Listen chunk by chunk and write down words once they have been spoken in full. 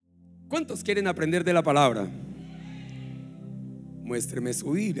¿Cuántos quieren aprender de la palabra? Muéstreme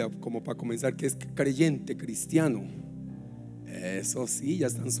su Biblia, como para comenzar, que es creyente, cristiano. Eso sí, ya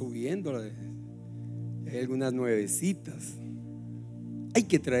están subiendo. Hay algunas nuevecitas. Hay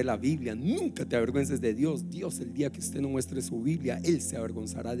que traer la Biblia. Nunca te avergüences de Dios. Dios, el día que usted no muestre su Biblia, Él se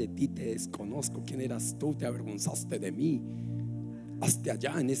avergonzará de ti. Te desconozco. ¿Quién eras tú? Te avergonzaste de mí. Hazte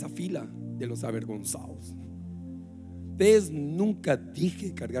allá en esa fila de los avergonzados. Ustedes, nunca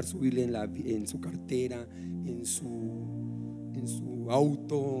dije cargar su Biblia en su cartera, en su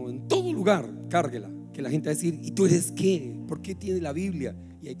auto, en todo lugar. Cárguela, que la gente va a decir: ¿y tú eres qué? ¿Por qué tienes la Biblia?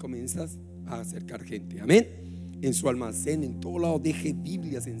 Y ahí comienzas a acercar gente. Amén. En su almacén, en todo lado, deje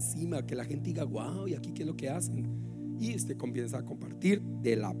Biblias encima, que la gente diga: wow, ¿y aquí qué es lo que hacen? Y comienza a compartir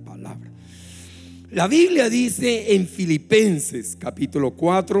de la palabra. La Biblia dice en Filipenses capítulo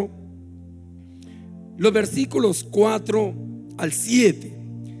 4, los versículos 4 al 7.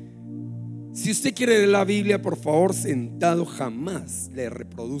 Si usted quiere leer la Biblia, por favor, sentado, jamás le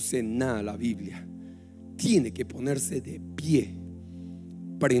reproduce nada la Biblia. Tiene que ponerse de pie.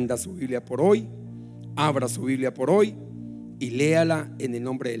 Prenda su Biblia por hoy, abra su Biblia por hoy y léala en el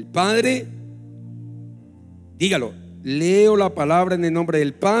nombre del Padre. Dígalo: leo la palabra en el nombre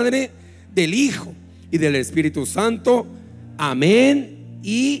del Padre, del Hijo y del Espíritu Santo. Amén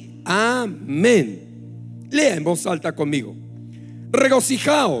y amén. Lea en voz alta conmigo: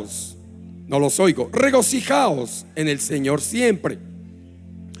 regocijaos, no los oigo, regocijaos en el Señor siempre.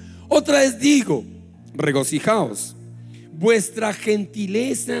 Otra vez digo: regocijaos. Vuestra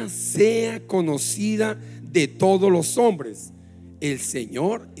gentileza sea conocida de todos los hombres. El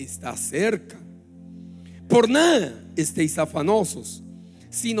Señor está cerca. Por nada estéis afanosos,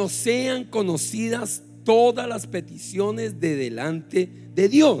 sino sean conocidas todas las peticiones de delante de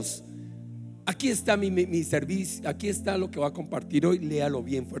Dios. Aquí está mi servicio, aquí está lo que voy a compartir hoy. Léalo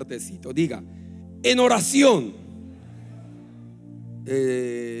bien fuertecito. Diga: en oración.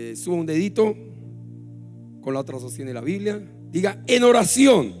 Suba un dedito, con la otra sostiene la Biblia. Diga: en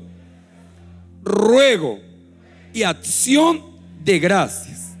oración, ruego y acción de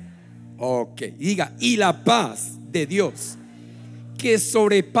gracias. Ok, diga: y la paz de Dios, que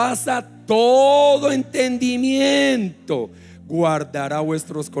sobrepasa todo entendimiento, guardará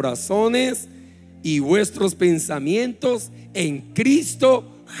vuestros corazones y vuestros pensamientos en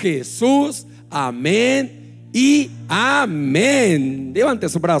Cristo Jesús. Amén y amén. Levante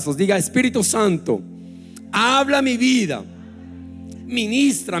sus brazos, diga: Espíritu Santo, habla mi vida,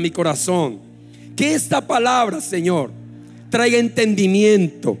 ministra mi corazón. Que esta palabra, Señor, traiga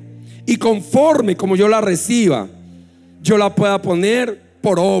entendimiento, y conforme como yo la reciba, yo la pueda poner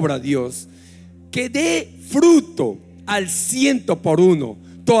por obra, Dios. Que dé fruto al 100%.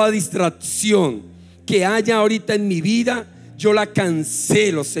 Toda distracción que haya ahorita en mi vida, yo la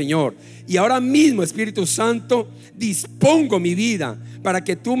cancelo, Señor. Y ahora mismo, Espíritu Santo, dispongo mi vida para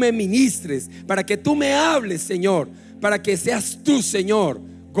que tú me ministres, para que tú me hables, Señor, para que seas tú, Señor,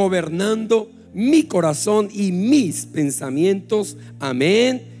 gobernando mi corazón y mis pensamientos.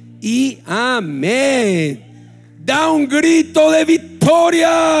 Amén y amén. Da un grito de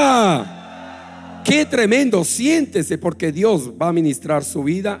victoria. Qué tremendo. Siéntese, porque Dios va a ministrar su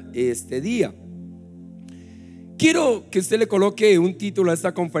vida este día. Quiero que usted le coloque un título a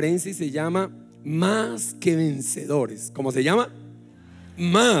esta conferencia y se llama Más que vencedores. ¿Cómo se llama?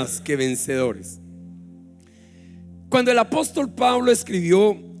 Más que vencedores. Cuando el apóstol Pablo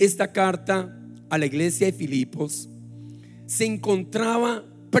escribió esta carta a la iglesia de Filipos, se encontraba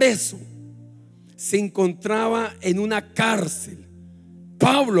preso, se encontraba en una cárcel.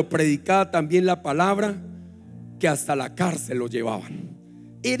 Pablo predicaba también la palabra, que hasta la cárcel lo llevaban.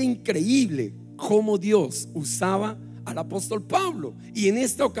 Era increíble cómo Dios usaba al apóstol Pablo. Y en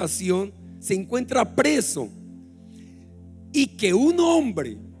esta ocasión se encuentra preso. Y que un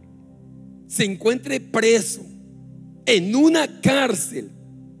hombre se encuentre preso en una cárcel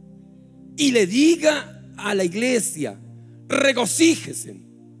y le diga a la iglesia: regocíjese.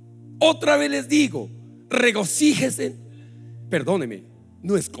 Otra vez les digo: regocíjese. Perdóneme,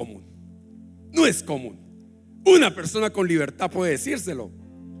 no es común. No es común. Una persona con libertad puede decírselo: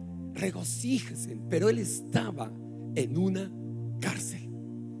 regocíjese. Pero él estaba en una cárcel.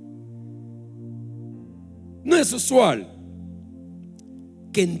 No es usual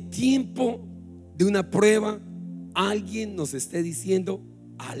que en tiempo de una prueba alguien nos esté diciendo: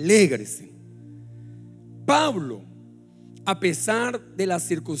 alégrese. Pablo, a pesar de las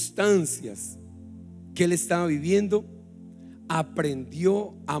circunstancias que él estaba viviendo,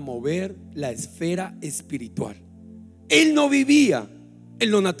 aprendió a mover la esfera espiritual. Él no vivía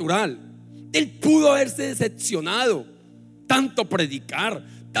en lo natural. Él pudo haberse decepcionado, tanto predicar,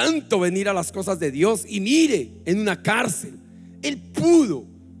 tanto venir a las cosas de Dios. Y mire, en una cárcel, él pudo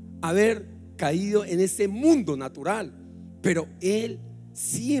haber caído en ese mundo natural, pero él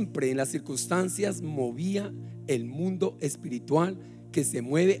siempre en las circunstancias movía el mundo espiritual que se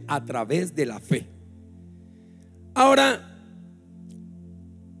mueve a través de la fe. Ahora,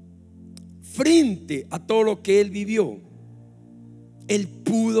 frente a todo lo que él vivió, él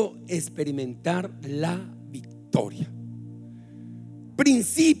pudo experimentar la victoria.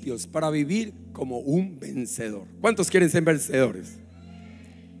 Principios para vivir como un vencedor. ¿Cuántos quieren ser vencedores?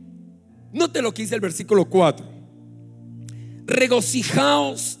 Note lo que dice el versículo 4: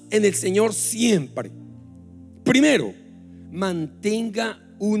 regocijaos en el Señor siempre. Primero, mantenga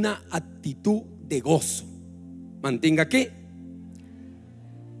una actitud de gozo. ¿Mantenga qué?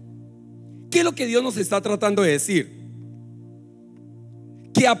 ¿Qué es lo que Dios nos está tratando de decir?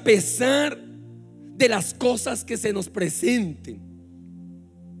 Que a pesar de las cosas que se nos presenten,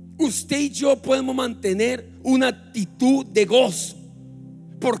 usted y yo podemos mantener una actitud de gozo.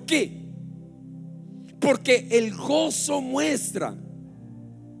 ¿Por qué? Porque el gozo muestra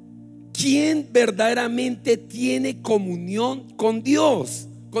quién verdaderamente tiene comunión con Dios,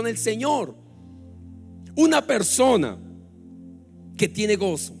 con el Señor. Una persona que tiene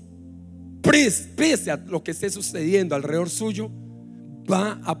gozo, pese a lo que esté sucediendo alrededor suyo,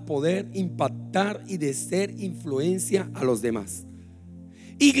 va a poder impactar y de ser influencia a los demás.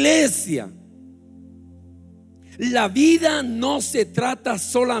 Iglesia, la vida no se trata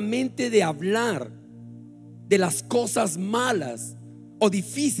solamente de hablar de las cosas malas o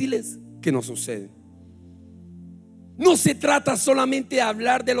difíciles que nos suceden. No se trata solamente de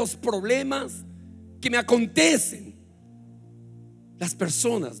hablar de los problemas que me acontecen. Las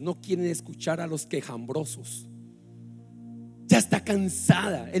personas no quieren escuchar a los quejambrosos. Ya está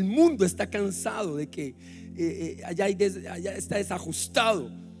cansada, el mundo está cansado de que allá está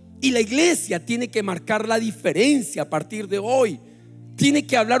desajustado. Y la iglesia tiene que marcar la diferencia a partir de hoy. Tiene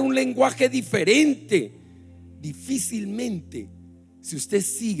que hablar un lenguaje diferente. Difícilmente, si usted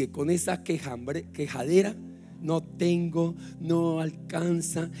sigue con esa quejadera, no tengo, no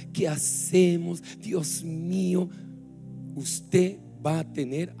alcanza, ¿qué hacemos? Dios mío, usted va a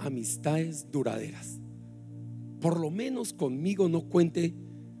tener amistades duraderas. Por lo menos conmigo no cuente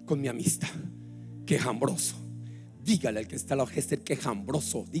con mi amistad. Quejambroso. Dígale al que está al lado, deje de ser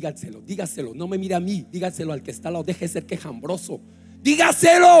quejambroso. Dígaselo, no me mire a mí. Dígaselo al que está al lado, deje de ser quejambroso.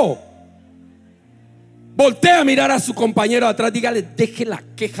 Dígaselo. Voltea a mirar a su compañero de atrás, dígale, deje la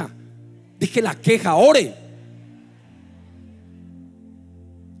queja, ore.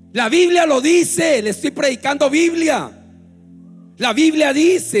 La Biblia lo dice, le estoy predicando Biblia. La Biblia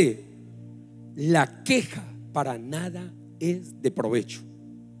dice: la queja para nada es de provecho.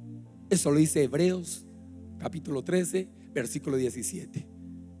 Eso lo dice Hebreos capítulo 13 versículo 17.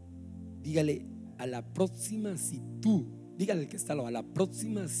 Dígale a la próxima, dígale al que está al lado, a la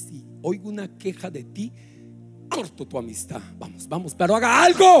próxima si oigo una queja de ti, corto tu amistad. Vamos, pero haga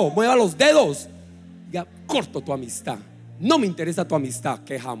algo, mueva los dedos. Diga, corto tu amistad. No me interesa tu amistad,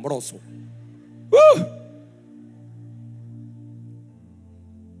 quejambroso.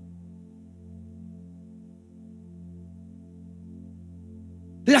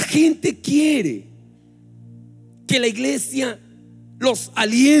 La gente quiere que la iglesia los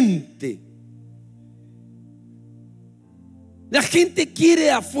aliente. La gente quiere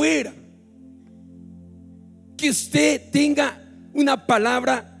de afuera que usted tenga una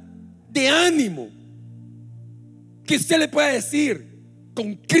palabra de ánimo, que usted le pueda decir: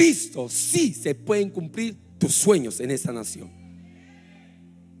 con Cristo sí se pueden cumplir tus sueños en esta nación.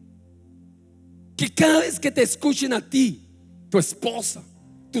 Que cada vez que te escuchen a ti, tu esposa,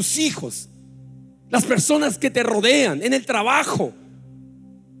 tus hijos, las personas que te rodean en el trabajo,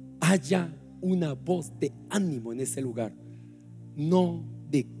 haya una voz de ánimo en ese lugar, no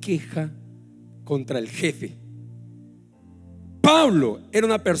de queja contra el jefe. Pablo era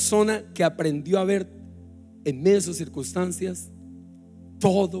una persona que aprendió a ver en medio de sus circunstancias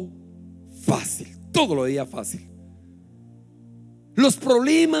todo fácil, todo lo veía fácil. Los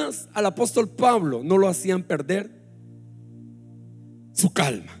problemas al apóstol Pablo no lo hacían perder su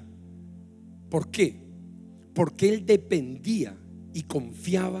calma. ¿Por qué? Porque él dependía y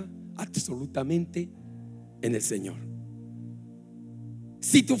confiaba absolutamente en el Señor.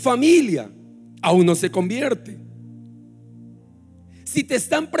 Si tu familia aún no se convierte, si te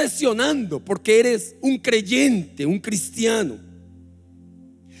están presionando porque eres un creyente, un cristiano,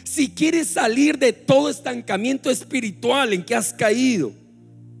 si quieres salir de todo estancamiento espiritual en que has caído,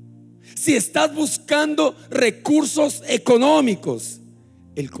 si estás buscando recursos económicos,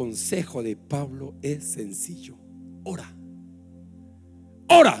 el consejo de Pablo es sencillo: ora.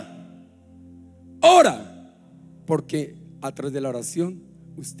 ora, ora, porque a través de la oración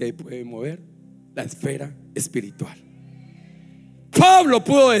usted puede mover la esfera espiritual. Pablo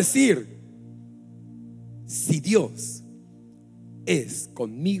pudo decir: si Dios es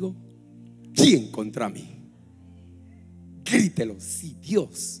conmigo, ¿quién contra mí? Grítelo: si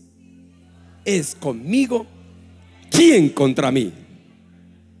Dios es conmigo, ¿quién contra mí?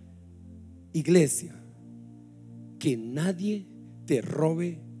 Iglesia, que nadie te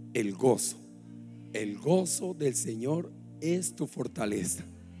robe el gozo. El gozo del Señor es tu fortaleza.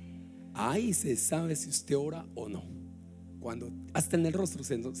 Ahí se sabe si usted ora o no. Cuando hasta en el rostro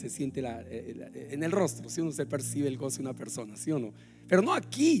se siente en el rostro, si uno se percibe el gozo de una persona, ¿sí o no? Pero no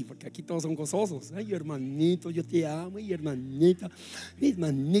aquí, porque aquí todos son gozosos. Ay, hermanito, yo te amo. Ay, hermanita,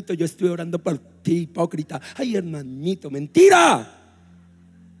 hermanito, yo estoy orando por ti, hipócrita. Ay, hermanito, mentira.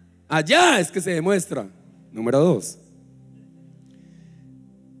 Allá es que se demuestra. Número 2,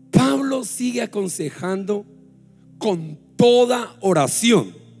 Pablo sigue aconsejando con toda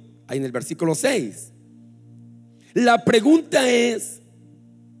oración. Ahí en el versículo 6. La pregunta es: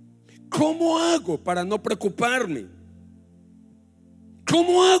 ¿cómo hago para no preocuparme?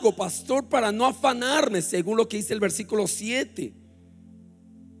 ¿Cómo hago, pastor, para no afanarme? Según lo que dice el versículo 7.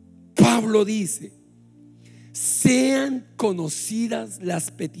 Pablo dice: sean conocidas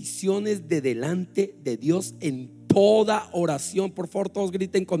las peticiones de delante de Dios en toda oración. Por favor, todos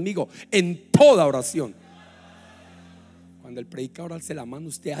griten conmigo: en toda oración. Cuando el predicador alce la mano,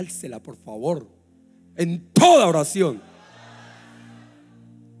 usted álcela, por favor. En toda oración.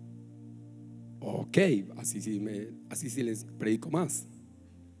 Ok, así sí les predico más.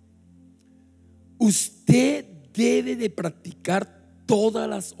 Usted debe de practicar todas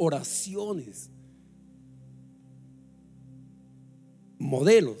las oraciones,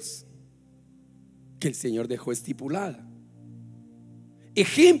 modelos que el Señor dejó estipulada.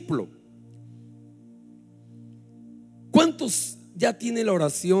 Ejemplo: ¿cuántos ya tienen la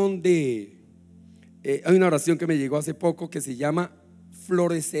oración de hay una oración que me llegó hace poco que se llama: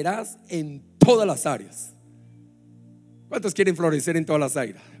 florecerás en todas las áreas? ¿Cuántos quieren florecer en todas las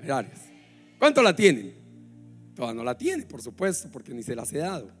áreas? ¿Cuántos la tienen? Todas no la tienen, por supuesto, porque ni se las he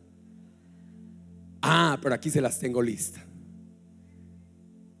dado. Pero aquí se las tengo lista.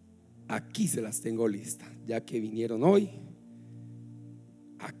 Aquí se las tengo lista. Ya que vinieron hoy,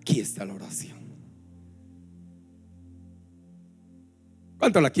 aquí está la oración.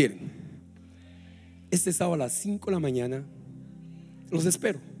 ¿Cuántos la quieren? Este sábado a las 5 de la mañana los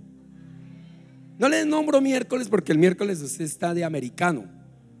espero. No les nombro miércoles porque el miércoles usted está de americano.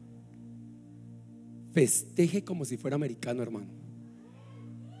 Festeje como si fuera americano, hermano.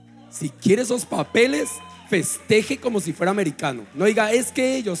 Si quiere esos papeles, festeje como si fuera americano. No diga: es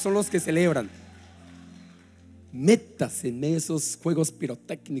que ellos son los que celebran. Métase en medio de esos juegos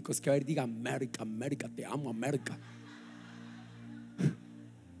pirotécnicos que a ver, diga: América, América, te amo, América.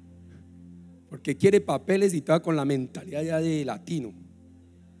 Porque quiere papeles y toda con la mentalidad ya de latino.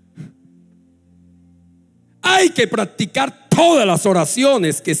 Hay que practicar todas las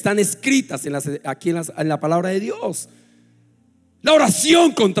oraciones que están escritas aquí en la palabra de Dios. La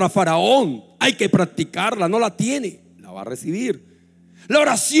oración contra Faraón, hay que practicarla. No la tiene, la va a recibir. La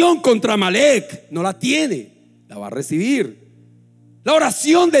oración contra Amalek, no la tiene, la va a recibir. La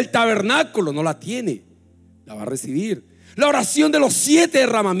oración del tabernáculo, no la tiene, la va a recibir. La oración de los 7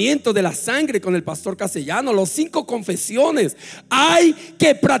 derramamientos de la sangre con el pastor Castellano, los 5 confesiones. Hay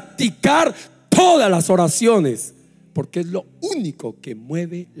que practicar todas las oraciones, porque es lo único que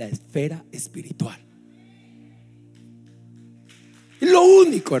mueve la esfera espiritual. Es lo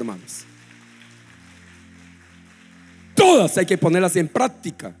único, hermanos. Todas hay que ponerlas en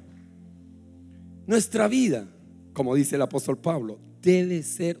práctica. Nuestra vida, como dice el apóstol Pablo, debe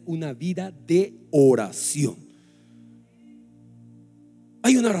ser una vida de oración.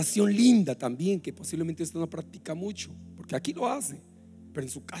 Hay una oración linda también que posiblemente usted no practica mucho, porque aquí lo hace, pero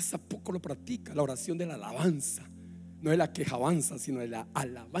en su casa poco lo practica. La oración de la alabanza, no de la quejabanza, sino de la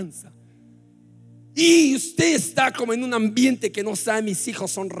alabanza. Y usted está como en un ambiente que no sabe: mis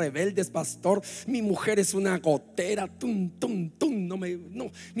hijos son rebeldes, pastor, mi mujer es una gotera,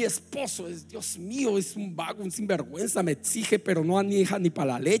 mi esposo es, Dios mío, es un vago, un sinvergüenza, me exige pero no deja ni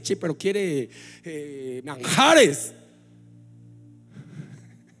para la leche, pero quiere manjares.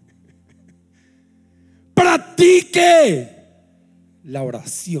 Practique la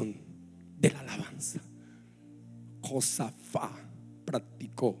oración de la alabanza. Josafat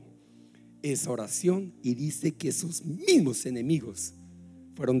practicó esa oración y dice que sus mismos enemigos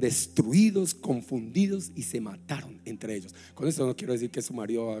fueron destruidos, confundidos y se mataron entre ellos. Con eso no quiero decir que su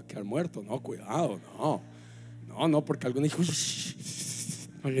marido va a quedar muerto, no, cuidado, no, porque alguno dijo: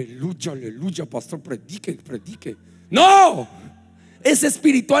 Aleluya, aleluya, pastor, predique, predique. No, es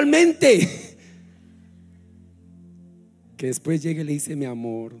espiritualmente. Que después llegue y le dice: mi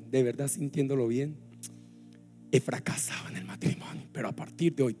amor, de verdad, sintiéndolo bien, he fracasado en el matrimonio, pero a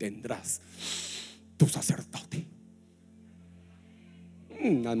partir de hoy tendrás tu sacerdote.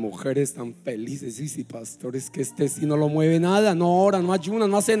 Las mujeres tan felices. Sí, sí, pastor, es que este sí no lo mueve nada, no ora, no ayuna,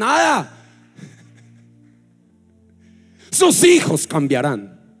 no hace nada. Sus hijos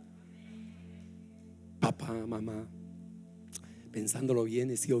cambiarán. Papá, mamá, pensándolo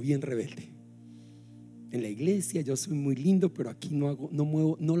bien, he sido bien rebelde. En la iglesia yo soy muy lindo, pero aquí no hago, no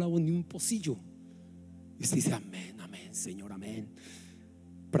muevo, no lavo ni un pocillo. Y usted dice: amén, amén, Señor, amén.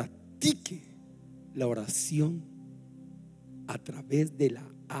 Practique la oración a través de la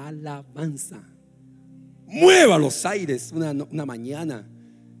alabanza. Mueva los aires una mañana.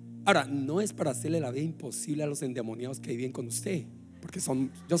 Ahora, no es para hacerle la vida imposible a los endemoniados que viven con usted, porque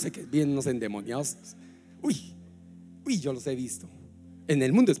yo sé que vienen los endemoniados. Uy, yo los he visto en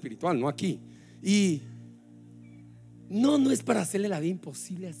el mundo espiritual, no aquí. Y no es para hacerle la vida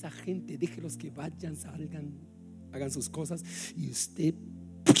imposible a esa gente. Déjelos que vayan, salgan, hagan sus cosas, y usted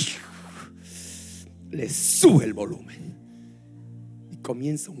le sube el volumen y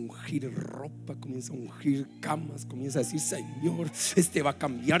comienza a ungir ropa, comienza a ungir camas, comienza a decir: Señor, este va a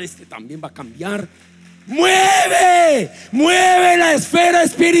cambiar, este también va a cambiar. Mueve la esfera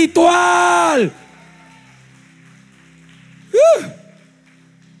espiritual.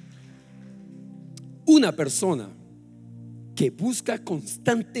 Una persona que busca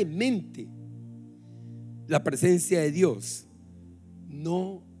constantemente la presencia de Dios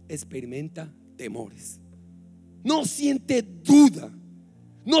no experimenta temores, no siente duda,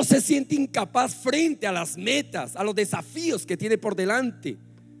 no se siente incapaz frente a las metas, a los desafíos que tiene por delante.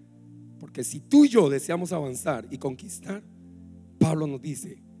 Porque si tú y yo deseamos avanzar y conquistar, Pablo nos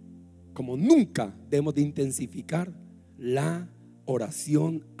dice: como nunca debemos de intensificar la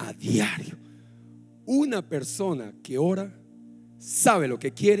oración a diario. Una persona que ora sabe lo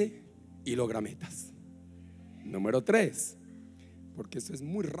que quiere y logra metas. Número 3, porque esto es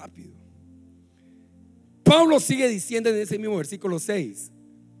muy rápido. Pablo sigue diciendo en ese mismo versículo 6: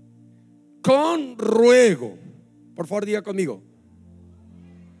 con ruego. Por favor, diga conmigo.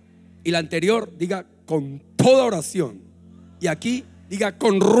 Y la anterior, diga con toda oración. Y aquí, diga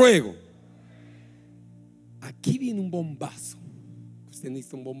con ruego. Aquí viene un bombazo. Usted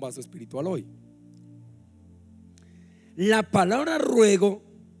necesita un bombazo espiritual hoy. La palabra ruego,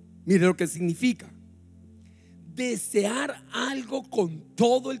 mire lo que significa: desear algo con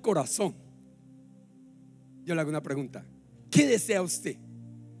todo el corazón. Yo le hago una pregunta: ¿qué desea usted?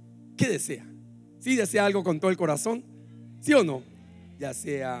 ¿Qué desea? ¿Sí desea algo con todo el corazón? ¿Sí o no? Ya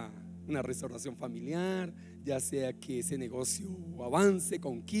sea una restauración familiar, ya sea que ese negocio avance,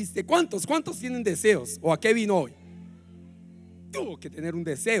 conquiste. ¿Cuántos tienen deseos? ¿O a qué vino hoy? Tuvo que tener un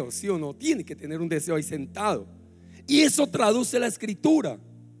deseo, ¿sí o no? Tiene que tener un deseo ahí sentado. Y eso traduce la escritura.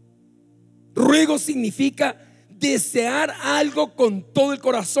 Ruego significa desear algo con todo el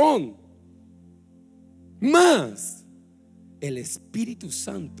corazón. Más el Espíritu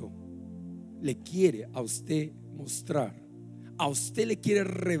Santo le quiere a usted mostrar, a usted le quiere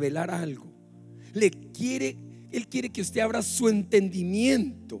revelar algo. Él quiere que usted abra su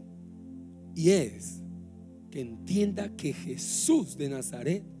entendimiento, y es que entienda que Jesús de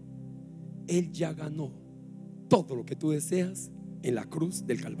Nazaret, Él ya ganó todo lo que tú deseas en la cruz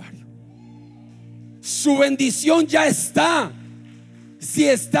del Calvario. Su bendición ya está. Si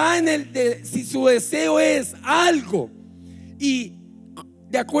está si su deseo es algo y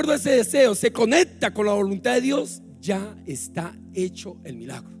de acuerdo a ese deseo se conecta con la voluntad de Dios, ya está hecho el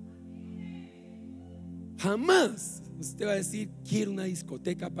milagro. Jamás usted va a decir: quiero una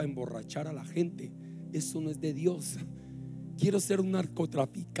discoteca para emborrachar a la gente. Eso no es de Dios. Quiero ser un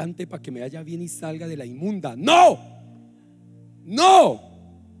narcotraficante para que me vaya bien y salga de la inmunda. No.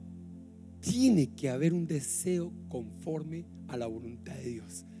 Tiene que haber un deseo conforme a la voluntad de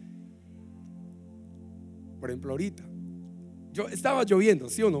Dios. Por ejemplo, ahorita estaba lloviendo,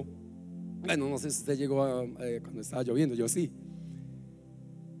 ¿sí o no? Bueno, no sé si usted llegó cuando estaba lloviendo. Yo sí.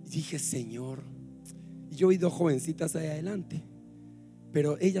 Y dije: Señor. Y yo vi dos jovencitas ahí adelante,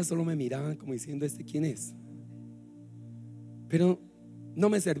 pero ellas solo me miraban como diciendo: ¿este quién es? Pero no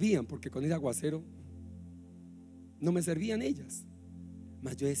me servían, porque con el aguacero no me servían ellas.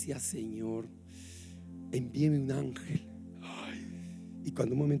 Mas yo decía: Señor, envíeme un ángel. Y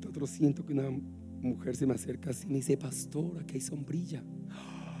cuando un momento a otro siento que una mujer se me acerca así y me dice: pastor, aquí hay sombrilla.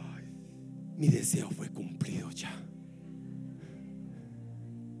 Mi deseo fue cumplido ya.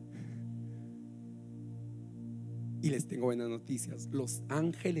 Y les tengo buenas noticias: los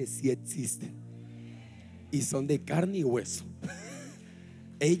ángeles sí existen y son de carne y hueso.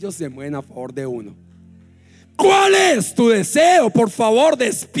 Ellos se mueven a favor de uno. ¿Cuál es tu deseo? Por favor,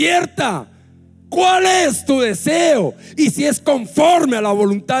 despierta. ¿Cuál es tu deseo? Y si es conforme a la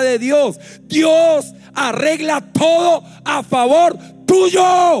voluntad de Dios, Dios arregla todo a favor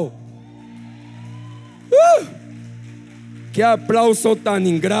tuyo. ¡Qué aplauso tan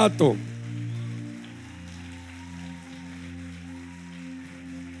ingrato!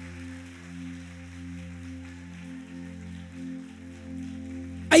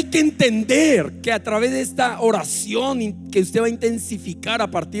 Hay que entender que a través de esta oración que usted va a intensificar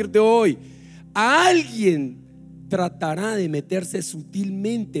a partir de hoy, a alguien tratará de meterse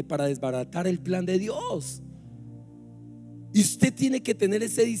sutilmente para desbaratar el plan de Dios. Y usted tiene que tener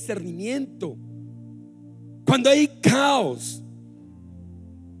ese discernimiento. Cuando hay caos,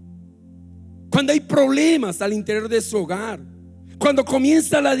 cuando hay problemas al interior de su hogar, cuando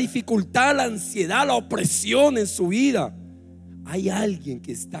comienza la dificultad, la ansiedad, la opresión en su vida, hay alguien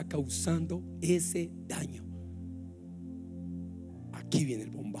que está causando ese daño. Aquí viene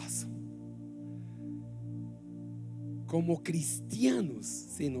el bombazo. Como cristianos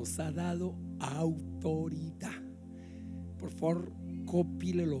se nos ha dado autoridad. Por favor,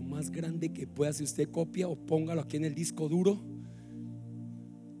 cópiele lo más grande que pueda. Si usted copia, o póngalo aquí en el disco duro,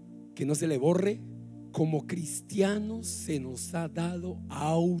 que no se le borre. Como cristianos se nos ha dado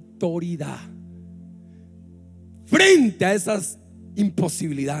autoridad frente a esas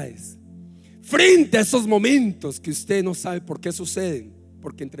imposibilidades, frente a esos momentos que usted no sabe por qué suceden.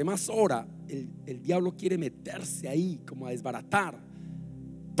 Porque entre más ora, el diablo quiere meterse ahí como a desbaratar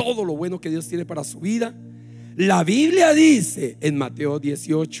todo lo bueno que Dios tiene para su vida. La Biblia dice en Mateo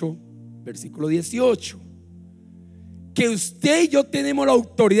 18, versículo 18, que usted y yo tenemos la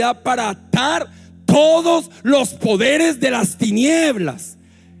autoridad para atar todos los poderes de las tinieblas.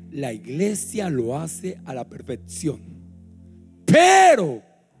 La iglesia lo hace a la perfección, pero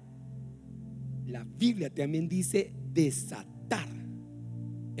la Biblia también dice desatar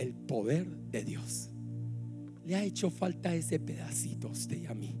el poder de Dios. ¿Le ha hecho falta ese pedacito a usted y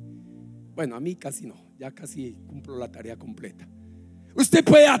a mí? Bueno, a mí casi no, ya casi cumplo la tarea completa. Usted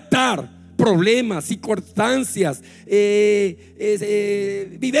puede atar problemas, circunstancias,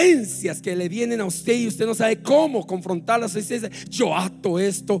 vivencias que le vienen a usted y usted no sabe cómo confrontarlas. Usted dice: yo ato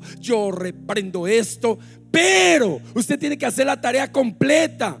esto, yo reprendo esto, pero usted tiene que hacer la tarea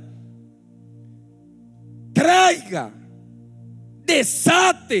completa. Traiga,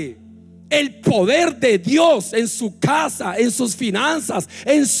 desate el poder de Dios en su casa, en sus finanzas,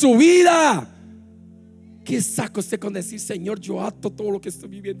 en su vida. ¿Qué saca usted con decir: Señor, yo ato todo lo que estoy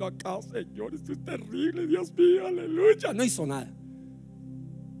viviendo acá? Señor, esto es terrible, Dios mío, aleluya. No hizo nada.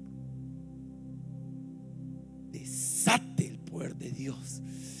 Desate el poder de Dios.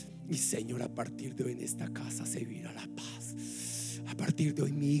 Y Señor, a partir de hoy en esta casa se vivirá la paz. A partir de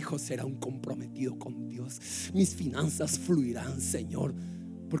hoy mi hijo será un comprometido con Dios. Mis finanzas fluirán, Señor.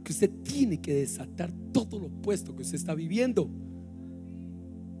 Porque usted tiene que desatar todo lo opuesto que usted está viviendo.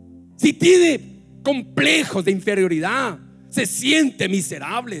 Si tiene complejos de inferioridad, se siente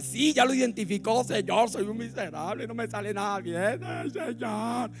miserable, sí, ya lo identificó: Señor, soy un miserable, no me sale nada bien,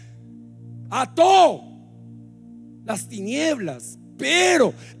 Señor. Ató las tinieblas,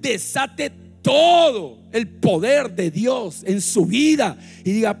 pero desate todo el poder de Dios en su vida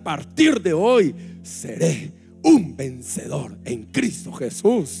y diga: a partir de hoy seré un vencedor en Cristo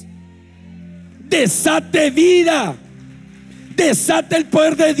Jesús. Desate vida, desate el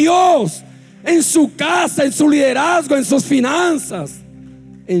poder de Dios en su casa, en su liderazgo, en sus finanzas,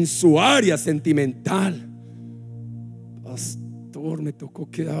 en su área sentimental. Pastor, me tocó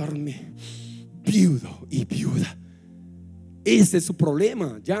quedarme viudo y viuda. Ese es su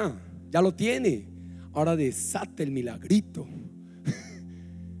problema, ya lo tiene. Ahora desate el milagrito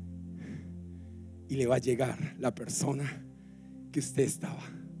y le va a llegar la persona que usted estaba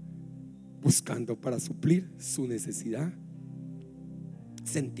buscando para suplir su necesidad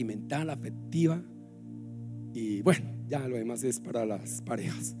sentimental, afectiva. Y bueno, ya lo demás es para las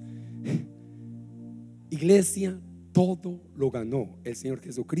parejas. Iglesia, todo lo ganó el Señor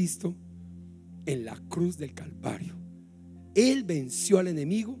Jesucristo en la cruz del Calvario. Él venció al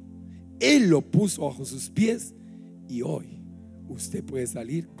enemigo, Él lo puso bajo sus pies, y hoy usted puede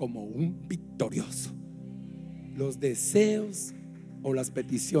salir como un victorioso. Los deseos o las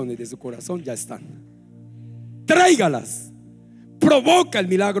peticiones de su corazón ya están. Tráigalas. Provoca el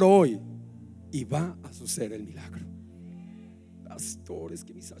milagro hoy y va a suceder el milagro. Pastores,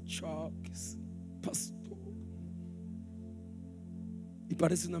 que mis achaques, pastor. Y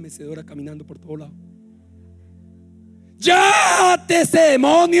parece una mecedora caminando por todo lado. ¡Ya ate ese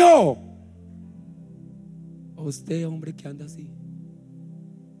demonio! A usted, hombre, que anda así,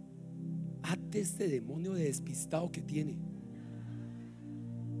 ate ese demonio de despistado que tiene.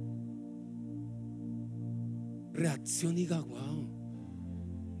 Reacción y diga: wow,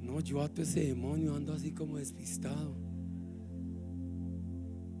 no, yo ato ese demonio, ando así como despistado.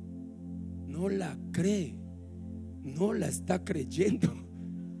 No la cree, no la está creyendo.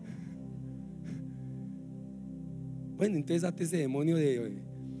 Bueno, entonces ate ese demonio de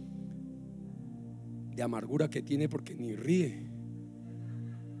amargura que tiene, porque ni ríe.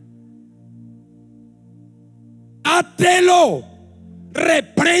 Átelo,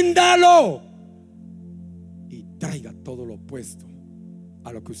 repréndalo y traiga todo lo opuesto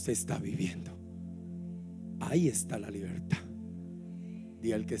a lo que usted está viviendo. Ahí está la libertad.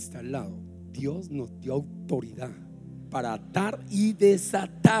 Diga al que está al lado: Dios nos dio autoridad para atar y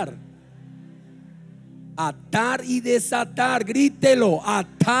desatar. Atar y desatar, grítelo: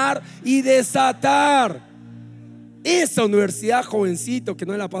 atar y desatar. Esa universidad, jovencito, que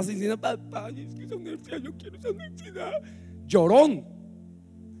no la pasa diciendo: papá, es que esa universidad, yo quiero esa universidad. Llorón.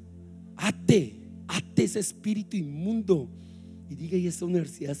 Ate ese espíritu inmundo y diga: y esa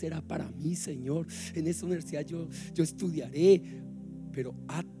universidad será para mí, Señor. En esa universidad yo estudiaré. Pero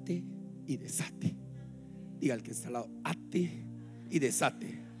ate y desate. Diga al que está al lado: ate y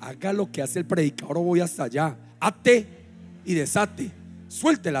desate. Haga lo que hace el predicador, o voy hasta allá. Ate y desate.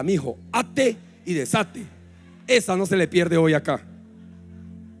 Suéltela, mijo. Ate y desate. Esa no se le pierde hoy acá.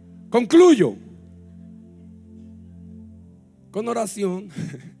 Concluyo con oración.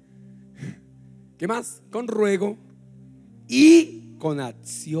 ¿Qué más? Con ruego y con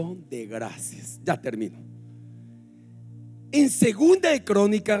acción de gracias. Ya termino. En Segunda de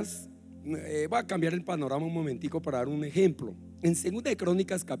Crónicas, voy a cambiar el panorama un momentico para dar un ejemplo. En Segunda de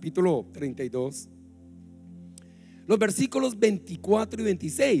Crónicas, capítulo 32, los versículos 24 y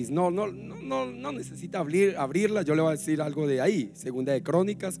 26. No necesita abrirla. Yo le voy a decir algo de ahí. Segunda de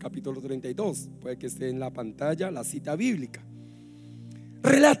Crónicas, capítulo 32. Puede que esté en la pantalla la cita bíblica.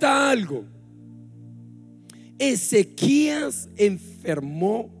 Relata algo. Ezequías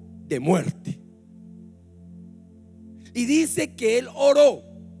enfermó de muerte. Y dice que él oró.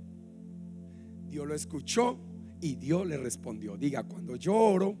 Dios lo escuchó y Dios le respondió. Diga: cuando yo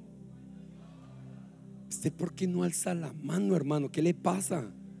oro. ¿Usted por qué no alza la mano, hermano? ¿Qué le pasa?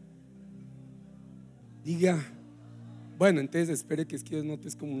 Diga: bueno, entonces espere que es que Dios note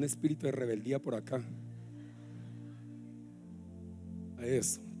como un espíritu de rebeldía por acá.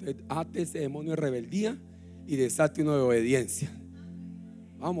 Eso. Entonces, ate ese demonio de rebeldía y desate uno de obediencia.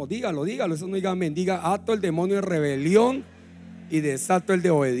 Vamos, dígalo. Eso no diga amén. Diga: ato el demonio de rebelión y desato el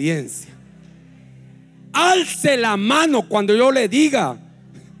de obediencia. Alce la mano cuando yo le diga.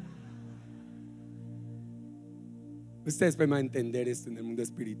 Ustedes van a entender esto en el mundo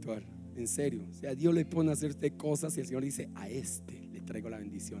espiritual. En serio. O sea, Dios le pone a hacer cosas y el Señor dice: a este le traigo la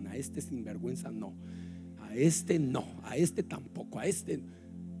bendición, a este sinvergüenza no, a este no, a este tampoco, a este no.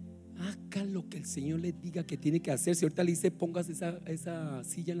 Haga lo que el Señor le diga que tiene que hacer. Si ahorita le dice: póngase esa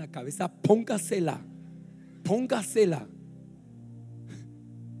silla en la cabeza, póngasela.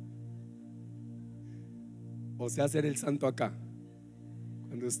 O sea, hacer el santo acá.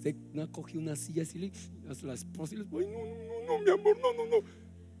 Cuando usted no coge una silla así, le hace la esposa y le dice: no, mi amor, no.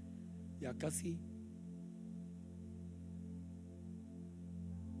 Y acá sí.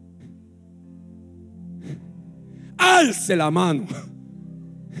 Alce la mano.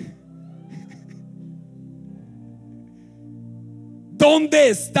 ¿Dónde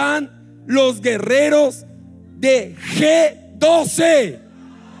están los guerreros de G12?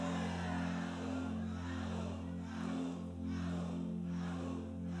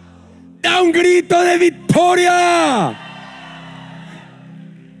 Da un grito de victoria.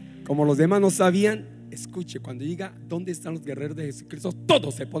 Como los demás no sabían, escuche: cuando diga ¿dónde están los guerreros de Jesucristo?,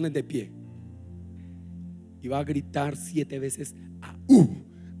 todos se ponen de pie y va a gritar 7 veces: ¡Aú!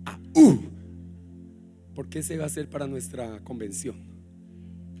 ¡Aú! Porque ese va a ser para nuestra convención.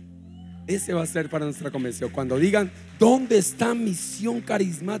 Ese va a ser para nuestra convención. Cuando digan ¿dónde está Misión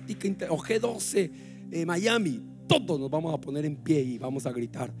Carismática o G12 Miami?, todos nos vamos a poner en pie y vamos a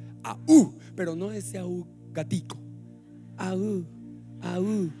gritar: ¡Aú! Pero no ese aú gatico. ¡Aú!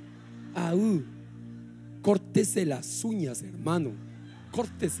 ¡Aú! ¡Aú! Córtese las uñas, hermano.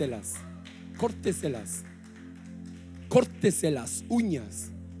 Córtese las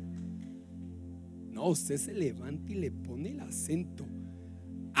uñas. No, usted se levanta y le pone el acento.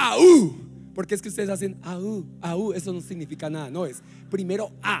 ¡Aú! Porque es que ustedes hacen aú, aú. Eso no significa nada. No, es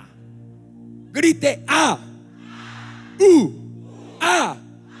primero a. Grite a. U. A.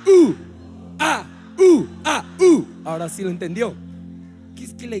 U. A. U. A. U. Ahora sí lo entendió. Que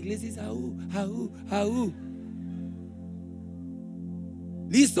es que la iglesia es aú, aú, aú.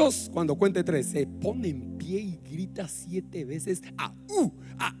 ¿Listos? Cuando cuente 3, se pone en pie y grita 7 veces: aú,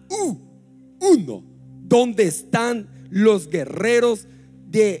 aú. 1. ¿Dónde están los guerreros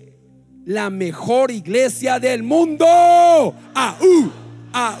de la mejor iglesia del mundo? Aú,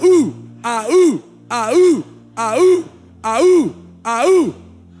 aú, aú, aú, aú, aú, aú.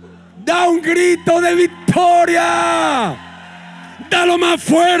 Da un grito de victoria. Dalo más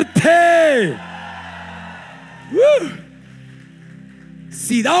fuerte.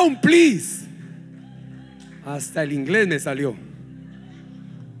 Sit down, please. Hasta el inglés me salió.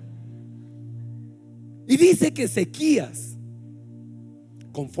 Y dice que Ezequías,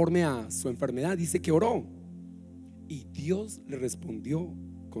 conforme a su enfermedad, dice que oró y Dios le respondió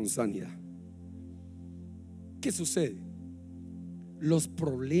con sanidad. ¿Qué sucede? Los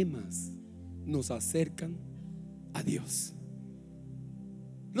problemas nos acercan a Dios.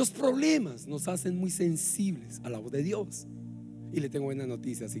 Los problemas nos hacen muy sensibles a la voz de Dios. Y le tengo buenas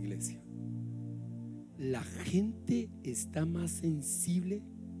noticias, iglesia. La gente está más sensible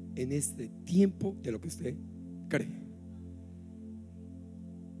en este tiempo de lo que usted cree.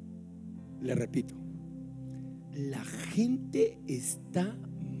 Le repito, la gente está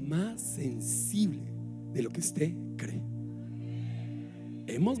más sensible de lo que usted cree.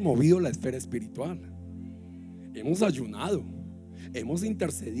 Hemos movido la esfera espiritual, hemos ayunado, hemos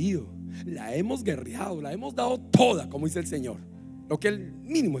intercedido, la hemos guerreado, la hemos dado toda, como dice el Señor, lo que el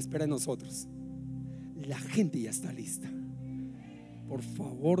mínimo espera de nosotros. La gente ya está lista. Por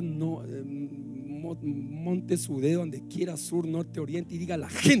favor, no monte su dedo donde quiera, sur, norte, oriente, y diga: la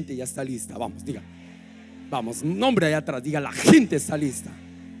gente ya está lista. Vamos, diga. Vamos, nombre allá atrás, diga: la gente está lista.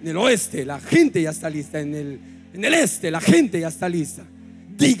 En el oeste, la gente ya está lista. En el este, la gente ya está lista.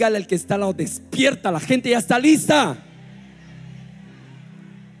 Dígale al que está al lado: despierta, la gente ya está lista.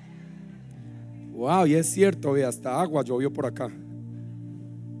 Wow, y es cierto, ve, hasta agua llovió por acá.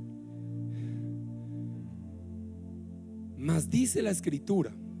 Mas dice la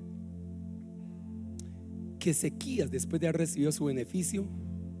escritura que Ezequías, después de haber recibido su beneficio,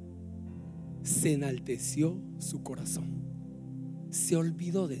 se enalteció su corazón, se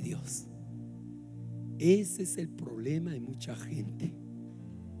olvidó de Dios. Ese es el problema de mucha gente.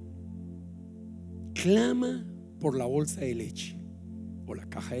 Clama por la bolsa de leche o la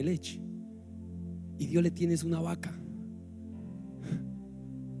caja de leche, y Dios le tienes una vaca,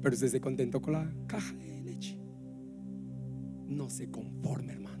 pero usted se contentó con la caja de leche. No se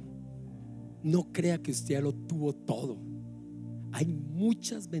conforme, hermano. No crea que usted ya lo tuvo todo. Hay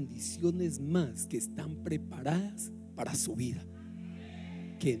muchas bendiciones más que están preparadas para su vida.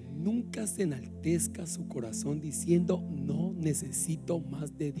 Que nunca se enaltezca su corazón diciendo: no necesito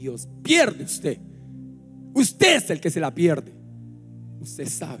más de Dios. Pierde usted. Usted es el que se la pierde. Usted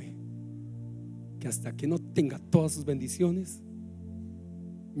sabe que hasta que no tenga todas sus bendiciones,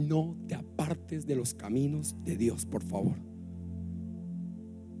 no te apartes de los caminos de Dios, por favor.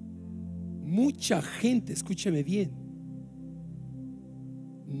 Mucha gente, escúcheme bien,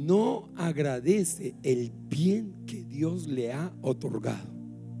 no agradece el bien que Dios le ha otorgado.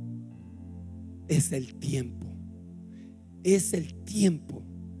 Es el tiempo. Es el tiempo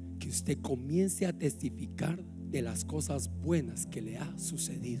que usted comience a testificar de las cosas buenas que le ha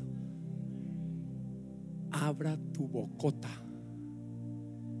sucedido. Abra tu bocota.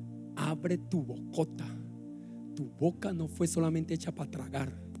 Abre tu bocota. Tu boca no fue solamente hecha para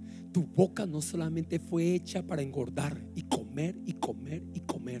tragar. Tu boca no solamente fue hecha para engordar y comer y comer y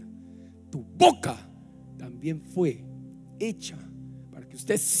comer. Tu boca también fue hecha para que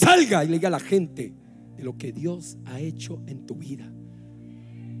usted salga y le diga a la gente de lo que Dios ha hecho en tu vida.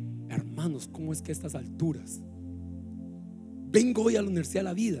 Hermanos, ¿cómo es que a estas alturas vengo hoy a la Universidad de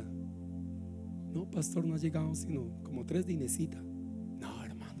la Vida? No, pastor, no ha llegado sino como 3 de Inesita. No,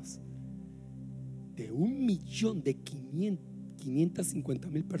 hermanos, de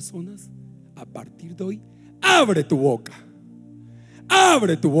 1.550.000 personas, a partir de hoy, abre tu boca.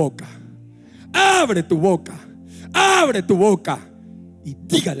 Abre tu boca. Abre tu boca. Abre tu boca. Y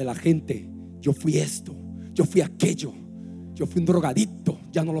dígale a la gente: yo fui esto, yo fui aquello, yo fui un drogadicto,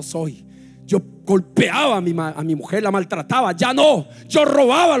 ya no lo soy. Yo golpeaba a mi mujer, la maltrataba, ya no. Yo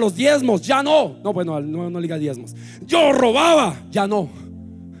robaba los diezmos, ya no. No, bueno, no diga diezmos. Yo robaba, ya no.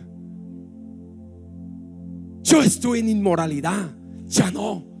 Yo estuve en inmoralidad, ya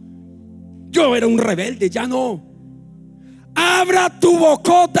no. Yo era un rebelde, ya no. Abra tu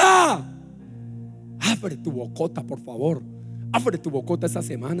bocota. Abre tu bocota, por favor. Abre tu bocota esta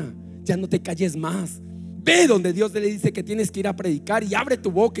semana. Ya no te calles más. Ve donde Dios le dice que tienes que ir a predicar y abre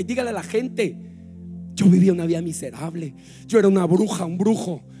tu boca y dígale a la gente: Yo vivía una vida miserable. Yo era una bruja, un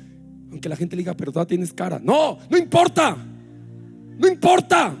brujo. Aunque la gente le diga, pero todavía tienes cara. No, no importa. No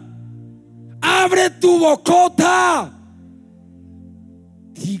importa. Abre tu bocota.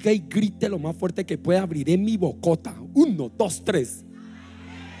 Diga y grite lo más fuerte que pueda: abriré mi bocota. 1, 2, 3.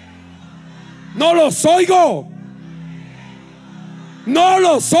 No los oigo. No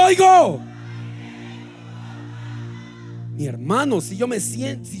los oigo. Mi hermano, si yo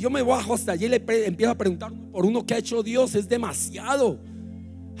me bajo hasta allí y le empiezo a preguntar uno por uno qué ha hecho Dios, es demasiado.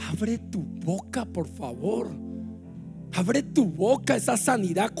 Abre tu boca, por favor. Abre tu boca. Esa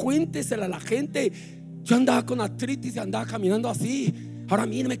sanidad, cuéntesela a la gente. Yo andaba con artritis y andaba caminando así. Ahora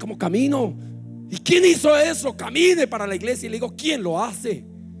míreme cómo camino. ¿Y quién hizo eso? Camine para la iglesia. Y le digo, ¿quién lo hace?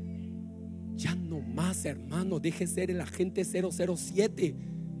 Ya no más, hermano. Deje ser el agente 007.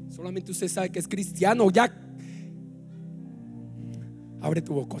 Solamente usted sabe que es cristiano. Ya. Abre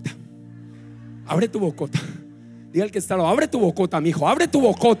tu bocota. Abre tu bocota. Diga al que está al lado: abre tu bocota, mijo. Abre tu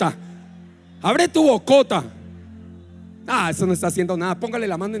bocota. Abre tu bocota. Eso no está haciendo nada. Póngale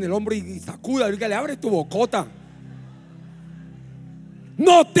la mano en el hombro y sacuda. Dígale: abre tu bocota.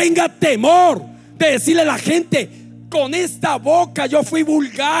 No tenga temor de decirle a la gente: con esta boca yo fui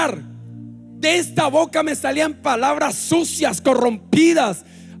vulgar. De esta boca me salían palabras sucias, corrompidas.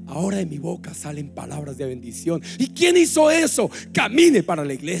 Ahora de mi boca salen palabras de bendición. ¿Y quién hizo eso? Camine para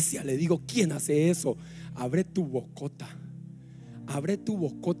la iglesia. Le digo, ¿quién hace eso? Abre tu bocota. Abre tu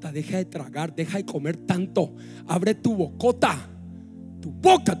bocota. Deja de tragar, deja de comer tanto. Abre tu bocota. Tu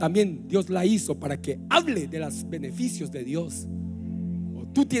boca también Dios la hizo para que hable de los beneficios de Dios. O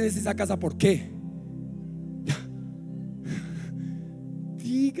tú tienes esa casa, ¿por qué?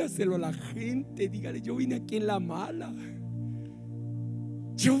 Dígaselo a la gente. Dígale: yo vine aquí en la mala.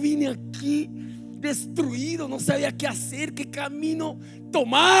 Yo vine aquí destruido, no sabía qué hacer, qué camino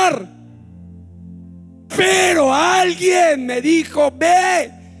tomar. Pero alguien me dijo: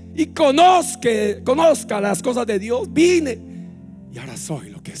 ve y conozca las cosas de Dios. Vine y ahora soy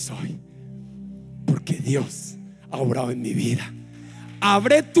lo que soy, porque Dios ha obrado en mi vida.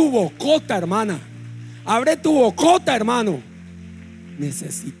 Abre tu bocota, hermana. Abre tu bocota, hermano.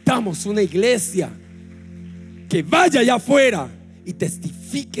 Necesitamos una iglesia que vaya allá afuera y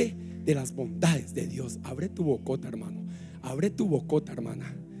testifique de las bondades de Dios. Abre tu bocota, hermano. Abre tu bocota,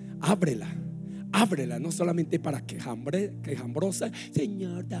 hermana. Ábrela. Ábrela, no solamente para quejambrosa.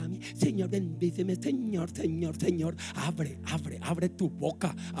 Señor, dame, Señor, bendíceme, Señor, Señor, Señor. Abre tu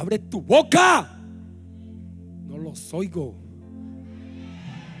boca. Abre tu boca. No los oigo.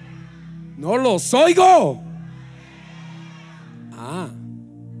 No los oigo.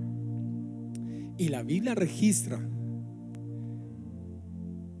 Y la Biblia registra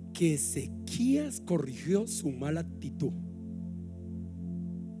que Ezequías corrigió su mala actitud.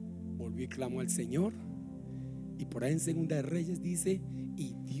 Volvió y clamó al Señor. Y por ahí en Segunda de Reyes dice: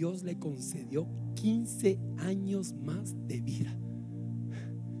 y Dios le concedió 15 años más de vida.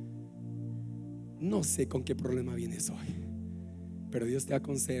 No sé con qué problema vienes hoy, pero Dios te va a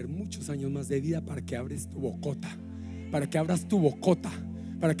conceder muchos años más de vida para que abres tu bocota. Para que abras tu bocota.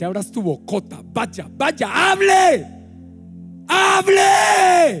 Para que abras tu bocota. Vaya, hable.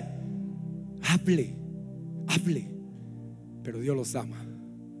 Hable. Hable. Pero Dios los ama,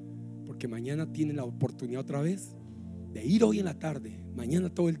 porque mañana tienen la oportunidad otra vez de ir hoy en la tarde, mañana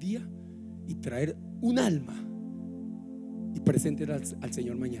todo el día, y traer un alma y presentar al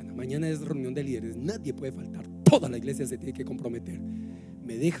Señor mañana. Mañana es reunión de líderes, nadie puede faltar, toda la iglesia se tiene que comprometer.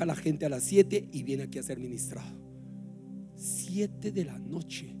 Me deja la gente a las 7 y viene aquí a ser ministrado. 7 de la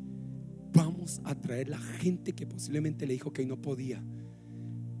noche. Vamos a traer la gente que posiblemente le dijo que no podía.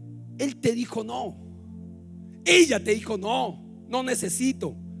 Él te dijo no. Ella te dijo no, no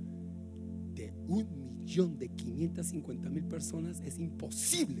necesito. De 1.550.000 personas es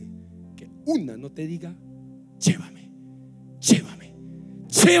imposible que una no te diga: llévame.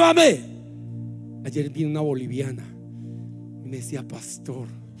 Ayer vino una boliviana y me decía: pastor,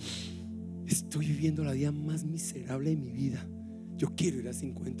 estoy viviendo la vida más miserable de mi vida. Yo quiero ir a ese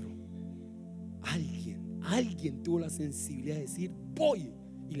encuentro. Alguien tuvo la sensibilidad de decir: voy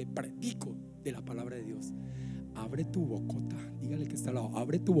y le predico de la palabra de Dios. Abre tu bocota. Dígale que está al lado: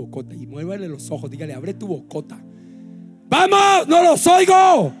 abre tu bocota. Y muévale los ojos. Dígale: abre tu bocota. ¡Vamos! ¡No los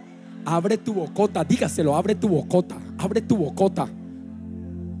oigo! Abre tu bocota. Dígaselo: abre tu bocota. Abre tu bocota.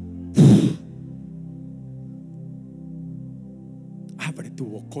 Abre tu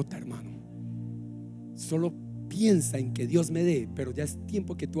bocota, hermano. Solo piensa en que Dios me dé, pero ya es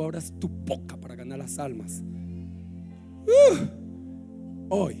tiempo que tú abras tu boca para ganar las almas.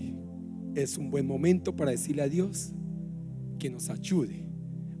 Hoy es un buen momento para decirle a Dios que nos ayude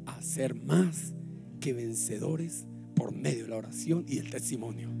a hacer más que vencedores por medio de la oración y el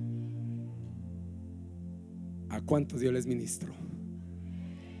testimonio. ¿A cuántos Dios les ministró?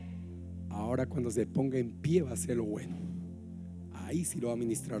 Ahora cuando se ponga en pie va a ser lo bueno. Ahí sí lo va a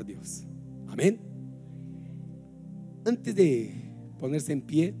ministrar Dios. Amén. Antes de ponerse en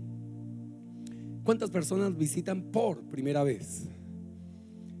pie, ¿cuántas personas visitan por primera vez?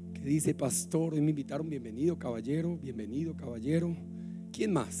 Que dice: pastor, hoy me invitaron, bienvenido caballero, bienvenido caballero.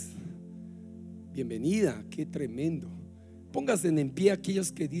 ¿Quién más? Bienvenida, qué tremendo. Pónganse en pie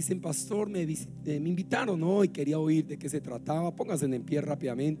aquellos que dicen: pastor, me invitaron hoy, quería oír de qué se trataba. Pónganse en pie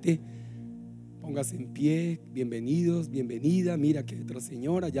rápidamente. Póngase en pie, bienvenidos, bienvenida. Mira que otra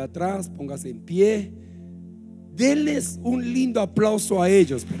señora allá atrás, póngase en pie. Denles un lindo aplauso a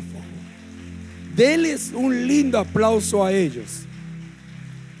ellos, por favor. Denles un lindo aplauso a ellos.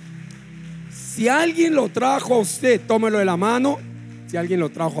 Si alguien lo trajo a usted, tómelo de la mano. Si alguien lo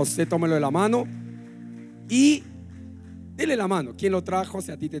trajo a usted, tómelo de la mano y dele la mano. ¿Quién lo trajo?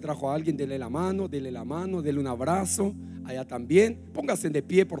 Si a ti te trajo a alguien, dele la mano, dele un abrazo. Allá también. Póngase de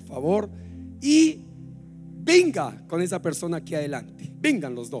pie, por favor. Y venga con esa persona aquí adelante.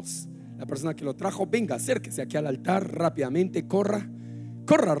 Vengan los dos. La persona que lo trajo, venga, acérquese aquí al altar rápidamente. Corra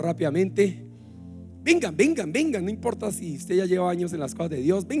rápidamente. Vengan, no importa si usted ya lleva años en las cosas de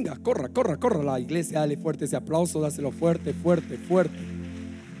Dios. Venga, corra la iglesia, dale fuerte ese aplauso, dáselo fuerte.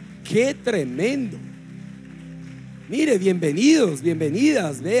 Qué tremendo. Mire, bienvenidos,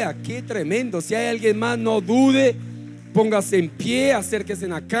 bienvenidas. Vea, qué tremendo. Si hay alguien más, no dude, póngase en pie, acérquense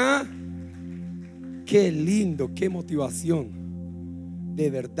acá. Qué lindo, qué motivación. De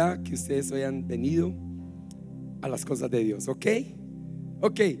verdad que ustedes hoy han venido a las cosas de Dios. Ok.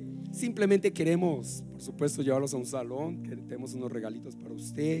 Simplemente queremos, por supuesto, llevarlos a un salón, que tenemos unos regalitos para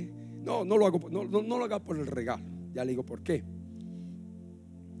usted. No lo haga por el regalo. Ya le digo por qué.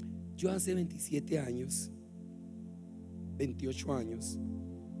 Yo hace 27 años, 28 años,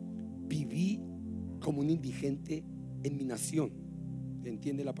 viví como un indigente en mi nación.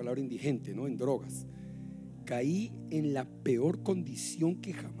 ¿Entiende la palabra indigente, no? En drogas. Caí en la peor condición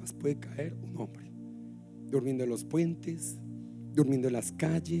que jamás puede caer un hombre. Durmiendo en los puentes, durmiendo en las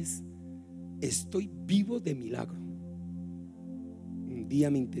calles. Estoy vivo de milagro. Un día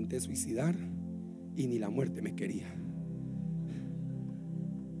me intenté suicidar y ni la muerte me quería.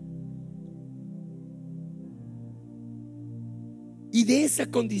 Y de esa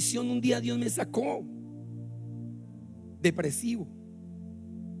condición un día Dios me sacó. Depresivo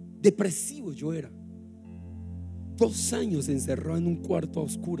yo era. 2 años encerrado en un cuarto a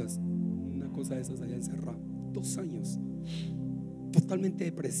oscuras. Una cosa de esas allá encerrado. 2 años. Totalmente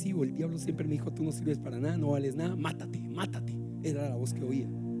depresivo. El diablo siempre me dijo: tú no sirves para nada, no vales nada, mátate. Era la voz que oía.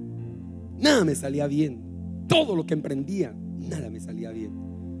 Nada me salía bien. Todo lo que emprendía, nada me salía bien.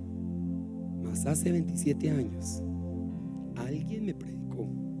 Mas hace 27 años alguien me predicó,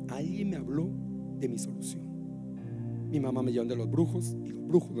 alguien me habló de mi solución. Mi mamá me llevó de los brujos y los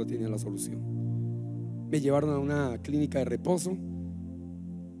brujos no tenían la solución. Me llevaron a una clínica de reposo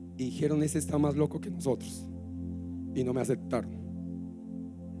y dijeron: ese está más loco que nosotros. Y no me aceptaron.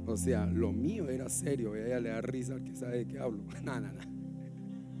 O sea, lo mío era serio. Ella le da risa al que sabe de qué hablo. No.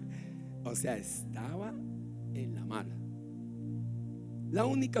 O sea, estaba en la mala. La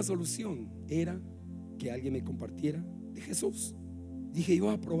única solución era que alguien me compartiera de Jesús. Dije: yo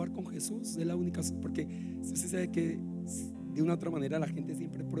voy a probar con Jesús. Es la única, porque usted sabe que de una u otra manera la gente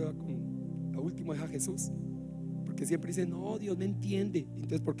siempre prueba con la última, es a Jesús. Porque siempre dicen: no, Dios me entiende.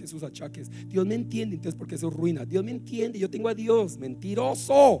 Entonces, ¿por qué sus achaques? Dios me entiende. Entonces, ¿por qué sus ruinas? Dios me entiende, yo tengo a Dios.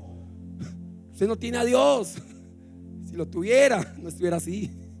 Mentiroso. Usted no tiene a Dios. Si lo tuviera, no estuviera así.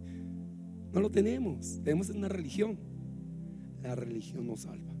 No lo tenemos. Tenemos una religión. La religión no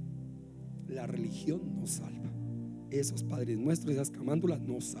salva. La religión no salva. Esos padres nuestros, esas camándulas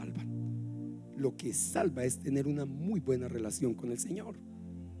no salvan. Lo que salva es tener una muy buena relación con el Señor.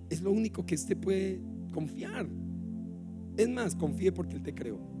 Es lo único que usted puede confiar. Es más, confíe porque Él te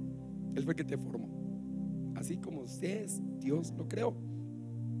creó. Él fue el que te formó. Así como usted es, Dios lo creó.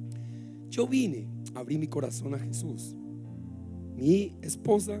 Yo vine, abrí mi corazón a Jesús. Mi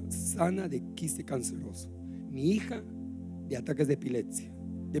esposa sana de quiste canceroso. Mi hija de ataques de epilepsia.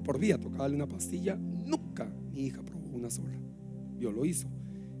 De por vida tocaba darle una pastilla. Nunca mi hija probó una sola. Dios lo hizo.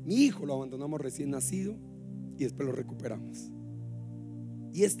 Mi hijo lo abandonamos recién nacido y después lo recuperamos.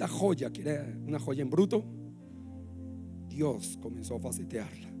 Y esta joya, que era una joya en bruto, Dios comenzó a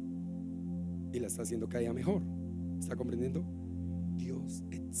facetearla y la está haciendo cada día mejor. ¿Está comprendiendo? Dios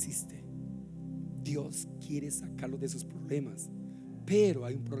existe. Dios quiere sacarlo de sus problemas. Pero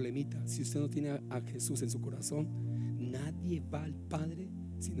hay un problemita. Si usted no tiene a Jesús en su corazón, nadie va al Padre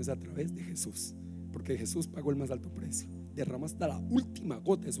si no es a través de Jesús. porque Jesús pagó el más alto precio, derramó hasta la última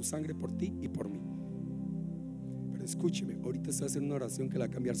gota de su sangre por ti y por mí. Pero escúcheme, ahorita estoy haciendo una oración que le va a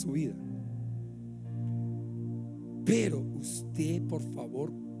cambiar su vida. Pero usted, por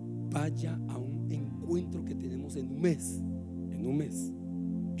favor, vaya a un encuentro que tenemos en un mes. En un mes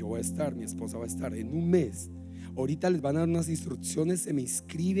yo voy a estar, mi esposa va a estar en un mes. Ahorita les van a dar unas instrucciones, se me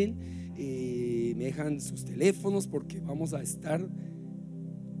inscriben, me dejan sus teléfonos, porque vamos a estar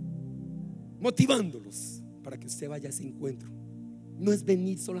motivándolos para que usted vaya a ese encuentro. No es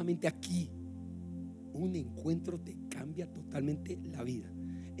venir solamente aquí. Un encuentro te cambia totalmente la vida.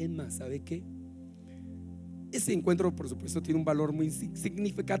 Es más, ¿sabe qué? Ese encuentro, por supuesto, tiene un valor muy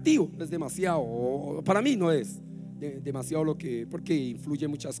significativo. No es demasiado, para mí no es demasiado porque influye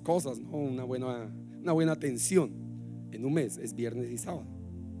muchas cosas, ¿no? Una buena atención en un mes es viernes y sábado,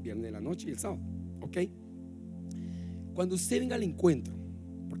 viernes de la noche y el sábado, ¿ok? Cuando usted venga al encuentro,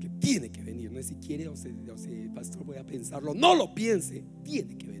 porque tiene que venir, no es si quiere o se pastor, voy a pensarlo, no lo piense,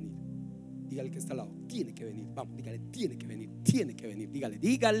 tiene que venir. Dígale que está al lado, tiene que venir. Vamos, dígale, tiene que venir, tiene que venir.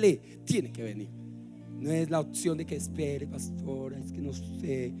 Dígale, tiene que venir. No es la opción de que espere, pastora, es que no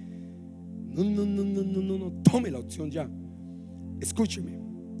sé. No, tome la opción ya. Escúcheme.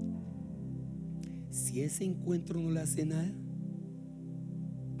 Si ese encuentro no le hace nada,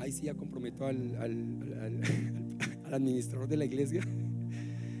 ahí sí ya comprometo al administrador de la iglesia.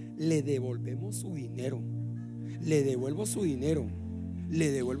 Le devolvemos su dinero. Le devuelvo su dinero. Le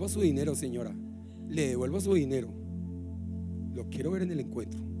devuelvo su dinero, señora. Le devuelvo su dinero. Lo quiero ver en el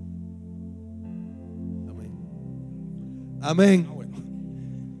encuentro. Amén. Amén. Bueno.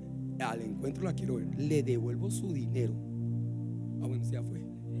 Al encuentro la quiero ver. Le devuelvo su dinero. Bueno, ya fue.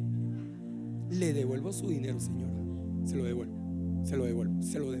 Le devuelvo su dinero, señora. Se lo devuelvo. Se lo devuelvo.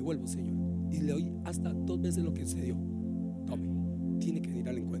 Se lo devuelvo, señora. Y le doy hasta 2 veces lo que se dio. Tome. Tiene que venir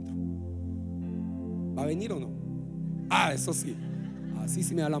al encuentro. ¿Va a venir o no? Eso sí. Así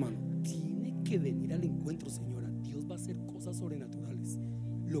sí me da la mano. Tiene que venir al encuentro, señora. Dios va a hacer cosas sobrenaturales.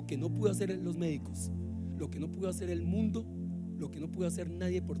 Lo que no pudo hacer los médicos, lo que no pudo hacer el mundo, lo que no pudo hacer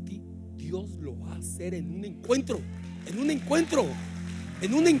nadie por ti, Dios lo va a hacer en un encuentro. En un encuentro.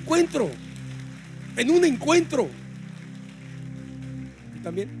 En un encuentro. En un encuentro. Y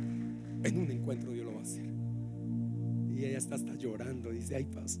también en un encuentro Dios lo va a hacer. Y ella está hasta llorando. Dice, ay,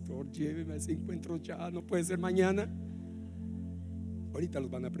 pastor, lléveme a ese encuentro ya. No puede ser mañana. Ahorita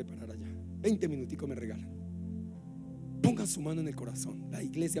los van a preparar allá. 20 minuticos me regalan. Pongan su mano en el corazón. La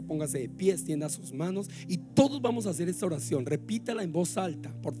iglesia, póngase de pie, extienda sus manos y todos vamos a hacer esta oración. Repítala en voz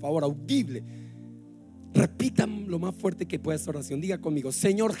alta, por favor, audible. Repitan lo más fuerte que pueda esta oración. Diga conmigo,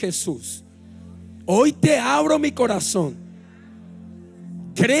 Señor Jesús, hoy te abro mi corazón.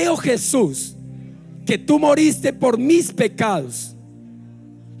 Creo, Jesús, que tú moriste por mis pecados.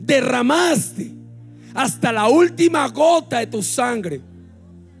 Derramaste hasta la última gota de tu sangre.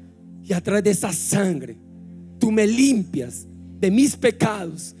 Y a través de esa sangre tú me limpias de mis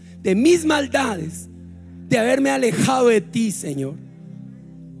pecados, de mis maldades, de haberme alejado de ti, Señor.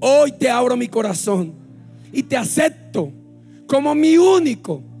 Hoy te abro mi corazón y te acepto como mi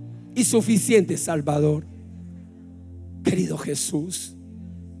único y suficiente Salvador. Querido Jesús,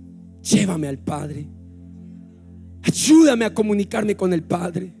 llévame al Padre. Ayúdame a comunicarme con el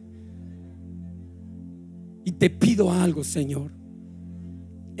Padre. Y te pido algo, Señor.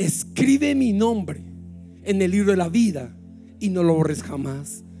 Escribe mi nombre en el libro de la vida y no lo borres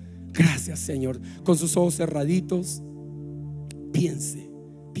jamás. Gracias, Señor. Con sus ojos cerraditos, piense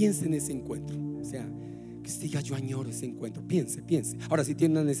en ese encuentro. O sea, que usted diga, yo añoro ese encuentro. Piense. Ahora, si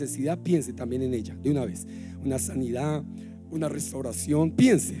tiene una necesidad, piense también en ella de una vez. Una sanidad, una restauración.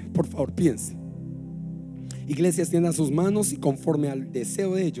 Piense, por favor, piense. Iglesia, extienda sus manos y conforme al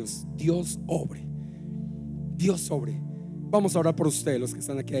deseo de ellos, Dios obre. Dios sobre. Vamos a orar por ustedes, los que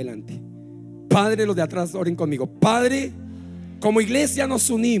están aquí adelante. Padre, los de atrás oren conmigo. Padre, como iglesia nos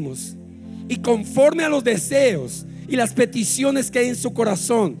unimos y conforme a los deseos y las peticiones que hay en su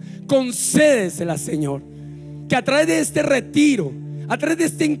corazón, concédeselas, Señor. Que a través de este retiro, a través de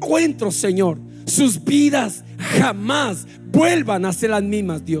este encuentro, Señor, sus vidas jamás vuelvan a ser las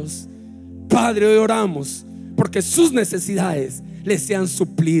mismas, Dios. Padre, hoy oramos porque sus necesidades les sean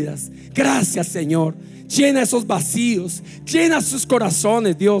suplidas. Gracias, Señor. Llena esos vacíos, llena sus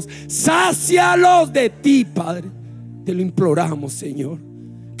corazones, Dios. Sácialos de ti, Padre. Te lo imploramos, Señor.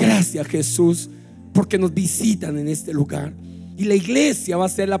 Gracias, Jesús, porque nos visitan en este lugar. Y la iglesia va a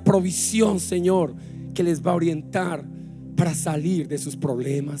ser la provisión, Señor, que les va a orientar para salir de sus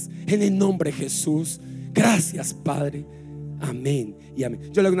problemas. En el nombre de Jesús. Gracias, Padre. Amén y amén.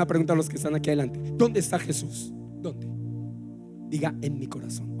 Yo le hago una pregunta a los que están aquí adelante. ¿Dónde está Jesús? ¿Dónde? Diga en mi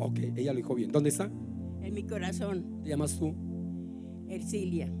corazón. Ok, ella lo dijo bien. ¿Dónde está? En mi corazón. ¿Te llamas tú?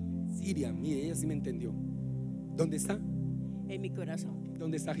 Ercilia. Siria, mire, ella sí me entendió. ¿Dónde está? En mi corazón.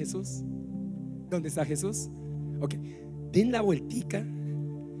 ¿Dónde está Jesús? ¿Dónde está Jesús? Ok, den la vueltica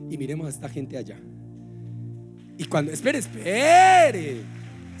y miremos a esta gente allá. Y cuando, espere,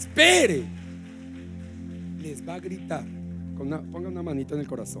 les va a gritar ponga una manita en el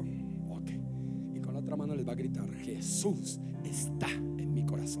corazón. Ok, y con la otra mano les va a gritar: Jesús está en mi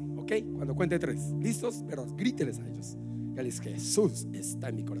corazón. Ok, cuando cuente 3, ¿listos? Pero gríteles a ellos. Dígales: Jesús está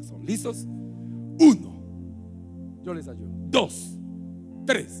en mi corazón. ¿Listos? 1, yo les ayudo. 2,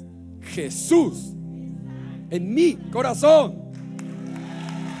 3, Jesús en mi corazón.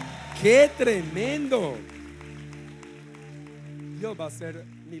 ¡Qué tremendo! Dios va a hacer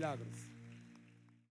milagros.